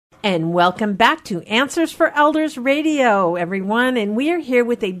And welcome back to Answers for Elders Radio, everyone. And we are here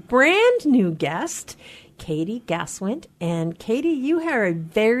with a brand new guest, Katie Gaswint. And Katie, you are a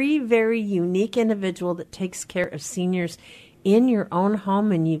very, very unique individual that takes care of seniors in your own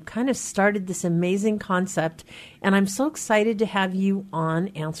home. And you kind of started this amazing concept. And I'm so excited to have you on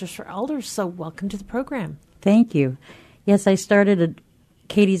Answers for Elders. So welcome to the program. Thank you. Yes, I started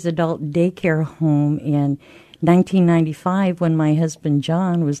Katie's adult daycare home in 1995 when my husband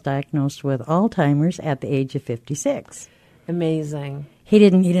John was diagnosed with Alzheimer's at the age of 56. Amazing. He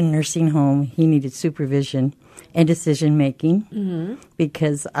didn't need a nursing home. He needed supervision and decision-making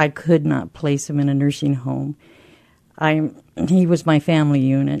because I could not place him in a nursing home. He was my family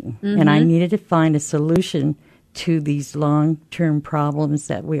unit, and I needed to find a solution to these long-term problems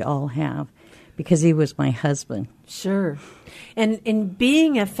that we all have because he was my husband. Sure. And in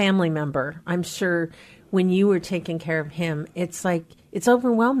being a family member, I'm sure when you were taking care of him, it's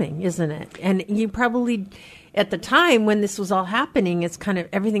overwhelming, isn't it? And you probably, at the time when this was all happening, it's kind of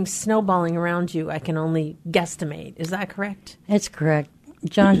everything's snowballing around you. I can only guesstimate. Is that correct? That's correct.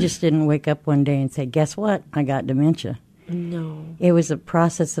 John just didn't wake up one day and say, guess what? I got dementia. No. It was a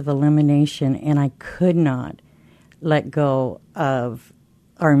process of elimination, and I could not let go of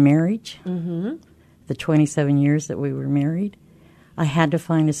our marriage, the 27 years that we were married. I had to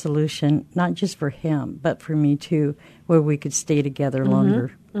find a solution, not just for him, but for me too, where we could stay together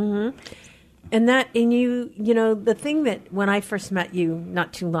longer. And you know, the thing that when I first met you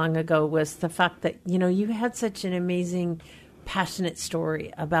not too long ago was the fact that, you know, you had such an amazing, passionate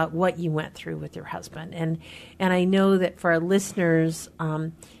story about what you went through with your husband. And I know that for our listeners,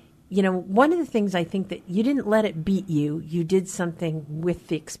 you know, one of the things I think that you didn't let it beat you. You did something with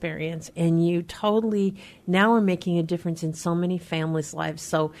the experience, and you totally now are making a difference in so many families' lives.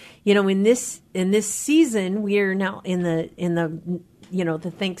 So, you know, in this season, we are now in the you know,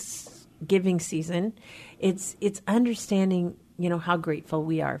 the Thanksgiving season. It's understanding, you know, how grateful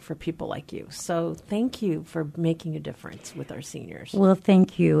we are for people like you. So, thank you for making a difference with our seniors. Well,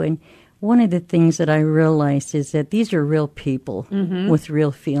 thank you. And one of the things that I realized is that these are real people with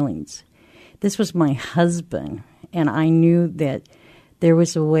real feelings. This was my husband, and I knew that there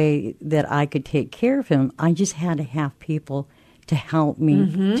was a way that I could take care of him. I just had to have people to help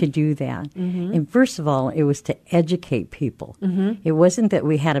me to do that. And first of all, it was to educate people. It wasn't that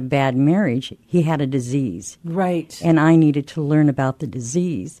we had a bad marriage. He had a disease. Right. And I needed to learn about the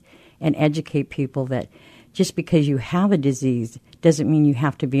disease and educate people that just because you have a disease doesn't mean you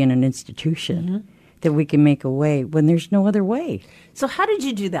have to be in an institution, that we can make a way when there's no other way. So how did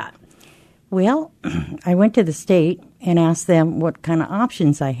you do that? Well, I went to the state and asked them what kind of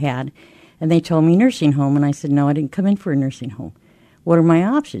options I had, and they told me nursing home, and I said, no, I didn't come in for a nursing home. What are my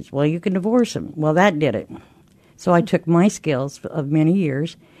options? Well, you can divorce him. Well, that did it. So I took my skills of many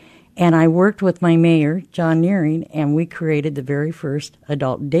years, and I worked with my mayor, John Nearing, and we created the very first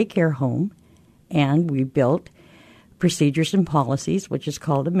adult daycare home, and we built procedures and policies, which is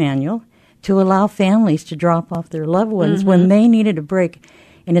called a manual, to allow families to drop off their loved ones when they needed a break,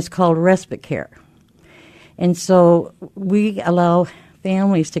 and it's called respite care. And so we allow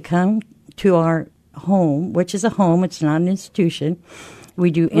families to come to our home, which is a home, it's not an institution.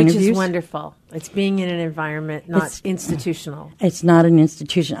 We do interviews. Which is wonderful. It's being in an environment, not institutional. It's not an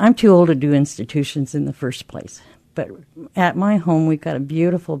institution. I'm too old to do institutions in the first place. But at my home, we've got a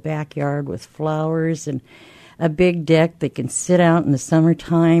beautiful backyard with flowers and a big deck. They can sit out in the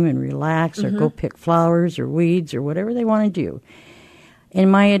summertime and relax or go pick flowers or weeds or whatever they want to do. In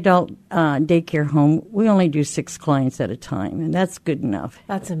my adult daycare home, we only do 6 clients at a time, and that's good enough.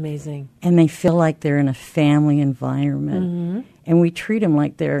 That's amazing. And they feel like they're in a family environment. And we treat them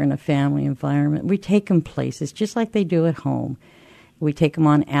like they're in a family environment. We take them places just like they do at home. We take them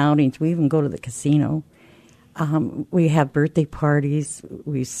on outings. We even go to the casino. We have birthday parties.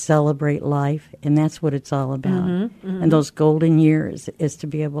 We celebrate life, and that's what it's all about. And those golden years is to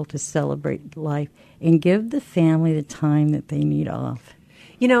be able to celebrate life and give the family the time that they need off.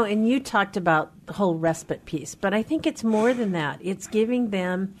 You know, and you talked about the whole respite piece, but I think it's more than that. It's giving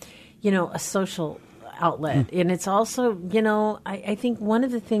them, you know, a social outlet. And it's also, you know, I think one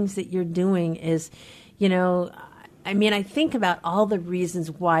of the things that you're doing is, you know, I mean, I think about all the reasons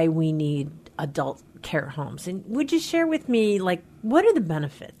why we need adult care homes. And would you share with me, like, what are the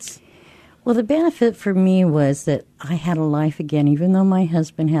benefits? Well, the benefit for me was that I had a life again. Even though my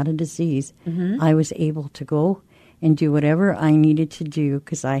husband had a disease, I was able to go and do whatever I needed to do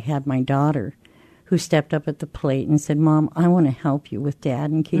because I had my daughter who stepped up at the plate and said, Mom, I want to help you with Dad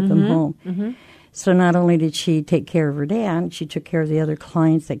and keep him home. So not only did she take care of her dad, she took care of the other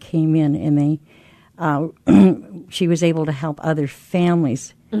clients that came in, and they she was able to help other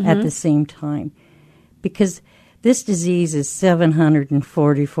families at the same time. Because this disease is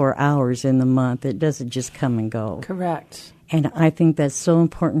 744 hours in the month. It doesn't just come and go. Correct. And I think that's so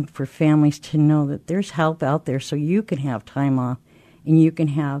important for families to know that there's help out there so you can have time off and you can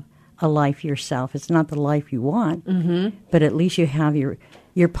have a life yourself. It's not the life you want, but at least you have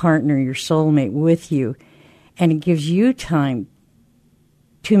your partner, your soulmate with you. And it gives you time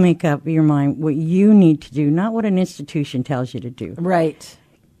to make up your mind what you need to do, not what an institution tells you to do. Right.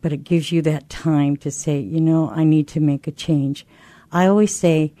 But it gives you that time to say, I need to make a change. I always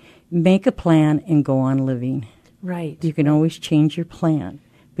say, make a plan and go on living. Right. You can always change your plan,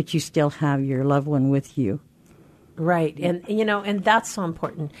 but you still have your loved one with you. Right. And, and that's so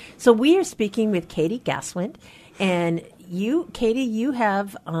important. So we are speaking with Katie Gaswind, and Katie, you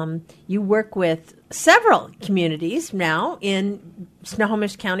have, you work with several communities now in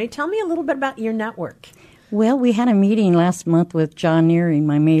Snohomish County. Tell me a little bit about your network. Well, we had a meeting last month with John Neary,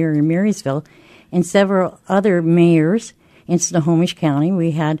 my mayor in Marysville, and several other mayors in Snohomish County.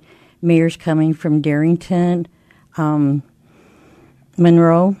 We had mayors coming from Darrington,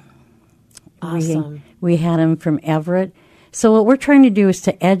 Monroe. Awesome. We had them from Everett. So what we're trying to do is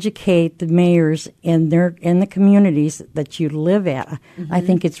to educate the mayors in the communities that you live at. I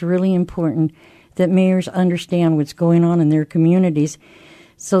think it's really important that mayors understand what's going on in their communities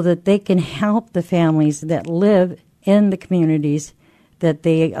so that they can help the families that live in the communities that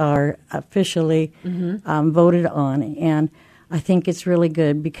they are officially voted on. And I think it's really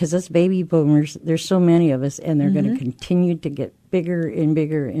good because us baby boomers, there's so many of us, and they're going to continue to get bigger and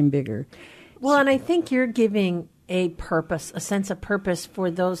bigger and bigger. Well, and I think you're giving a purpose, a sense of purpose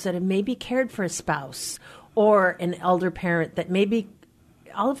for those that have maybe cared for a spouse or an elder parent that maybe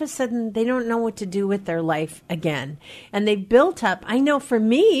all of a sudden they don't know what to do with their life again. And they built up, I know for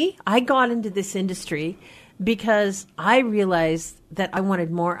me, I got into this industry because I realized that I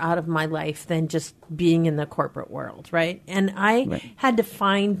wanted more out of my life than just being in the corporate world, right? And I had to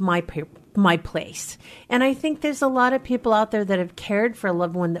find my place. And I think there's a lot of people out there that have cared for a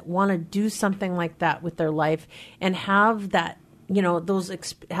loved one that want to do something like that with their life and have that,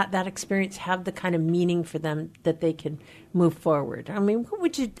 that experience have the kind of meaning for them that they can move forward. I mean,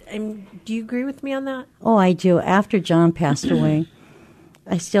 do you agree with me on that? Oh, I do. After John passed away,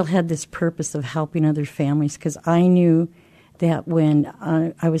 I still had this purpose of helping other families because I knew that when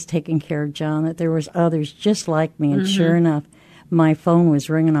I was taking care of John, that there was others just like me. And sure enough, my phone was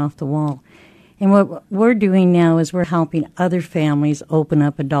ringing off the wall. And what we're doing now is we're helping other families open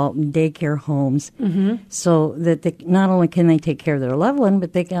up adult and daycare homes so that not only can they take care of their loved one,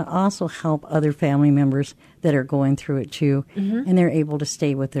 but they can also help other family members that are going through it too. And they're able to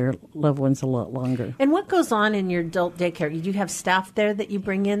stay with their loved ones a lot longer. And what goes on in your adult daycare? Do you have staff there that you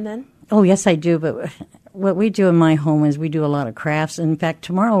bring in then? Oh, yes, I do. But what we do in my home is we do a lot of crafts. In fact,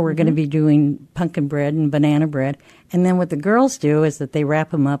 tomorrow we're going to be doing pumpkin bread and banana bread. And then what the girls do is that they wrap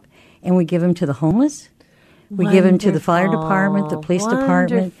them up and we give them to the homeless. We give them to the fire department, the police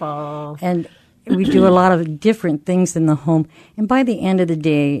department. And we do a lot of different things in the home. And by the end of the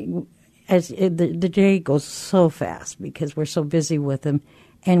day, the day goes so fast because we're so busy with them.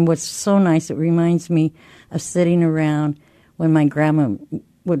 And what's so nice, it reminds me of sitting around when my grandma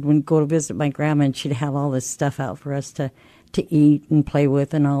would go to visit my grandma, and she'd have all this stuff out for us to eat and play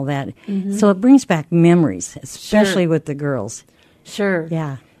with and all that. So it brings back memories, especially with the girls. Sure.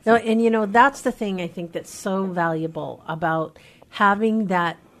 Yeah. No, and that's the thing I think that's so valuable about having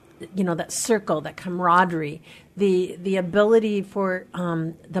that, that circle, that camaraderie, the ability for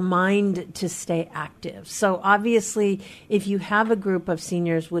the mind to stay active. So obviously, if you have a group of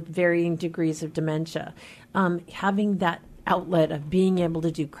seniors with varying degrees of dementia, having that outlet of being able to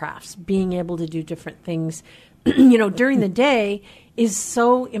do crafts, being able to do different things, during the day is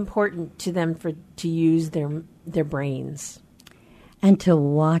so important to them to use their brains. And to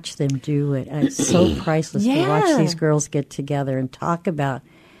watch them do it. It's so priceless to watch these girls get together and talk about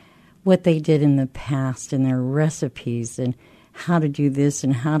what they did in the past and their recipes and how to do this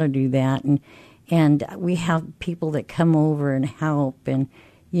and how to do that. And we have people that come over and help. And,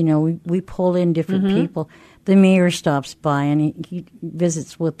 we pull in different people. The mayor stops by and he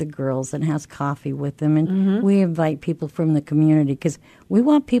visits with the girls and has coffee with them. And we invite people from the community because we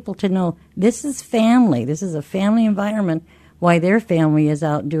want people to know this is family. This is a family environment. Why their family is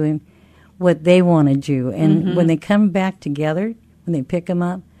out doing what they want to do. And when they come back together, when they pick them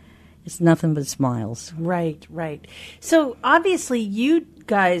up, it's nothing but smiles. Right. So obviously you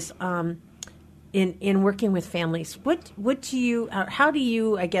guys, in working with families, what do you, how do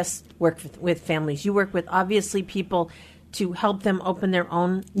you, I guess, work with families? You work with obviously people to help them open their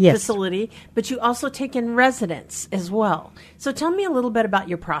own Yes. facility, but you also take in residents as well. So tell me a little bit about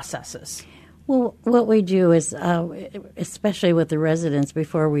your processes. Well, what we do is, especially with the residents,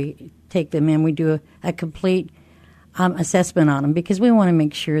 before we take them in, we do a complete assessment on them because we want to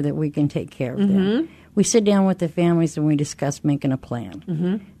make sure that we can take care of them. We sit down with the families and we discuss making a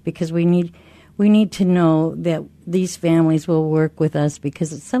plan because we need to know that these families will work with us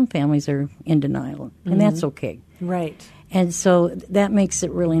because some families are in denial, and that's okay. Right. And so that makes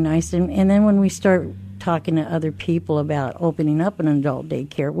it really nice. And then when we start talking to other people about opening up an adult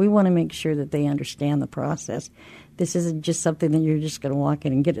daycare, we want to make sure that they understand the process. This isn't just something that you're just going to walk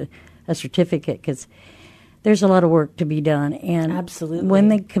in and get a certificate because there's a lot of work to be done. And Absolutely. when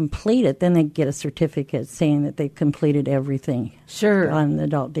they complete it, then they get a certificate saying that they've completed everything on the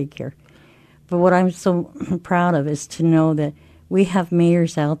adult daycare. But what I'm so proud of is to know that we have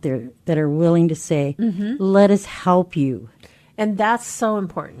mayors out there that are willing to say, let us help you. And that's so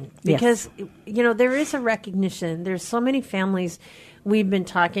important because, there is a recognition. There's so many families we've been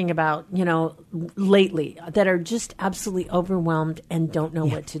talking about, lately that are just absolutely overwhelmed and don't know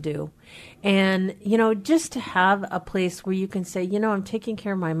what to do. And, just to have a place where you can say, I'm taking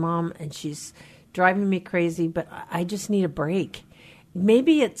care of my mom and she's driving me crazy, but I just need a break.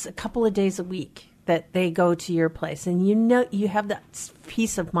 Maybe it's a couple of days a week that they go to your place, and you have that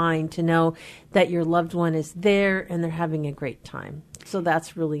peace of mind to know that your loved one is there and they're having a great time. So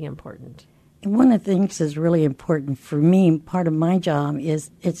that's really important. And one of the things that's really important for me, part of my job, is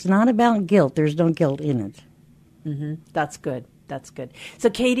it's not about guilt. There's no guilt in it. That's good. That's good. So,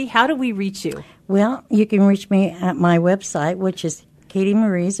 Katie, how do we reach you? Well, you can reach me at my website, which is Katie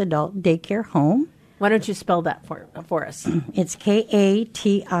Marie's Adult Daycare Home. Why don't you spell that for us? It's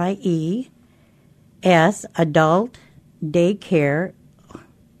KATIES,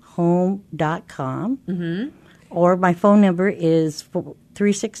 adultdaycarehome.com. Or my phone number is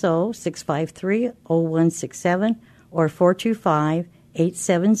 360-653-0167 or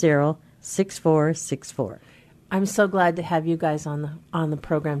 425-870-6464. I'm so glad to have you guys on the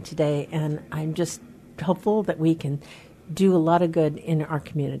program today, and I'm just hopeful that we can do a lot of good in our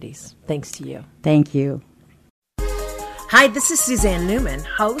communities. Thanks to you. Thank you. Hi, this is Suzanne Newman,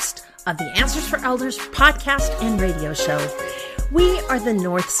 host of the Answers for Elders podcast and radio show. We are the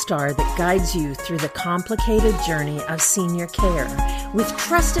North Star that guides you through the complicated journey of senior care with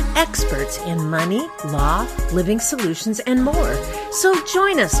trusted experts in money, law, living solutions, and more. So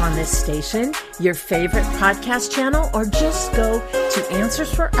join us on this station, your favorite podcast channel, or just go to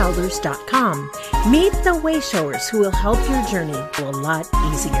AnswersForElders.com. Meet the Wayshowers who will help your journey go a lot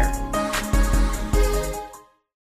easier.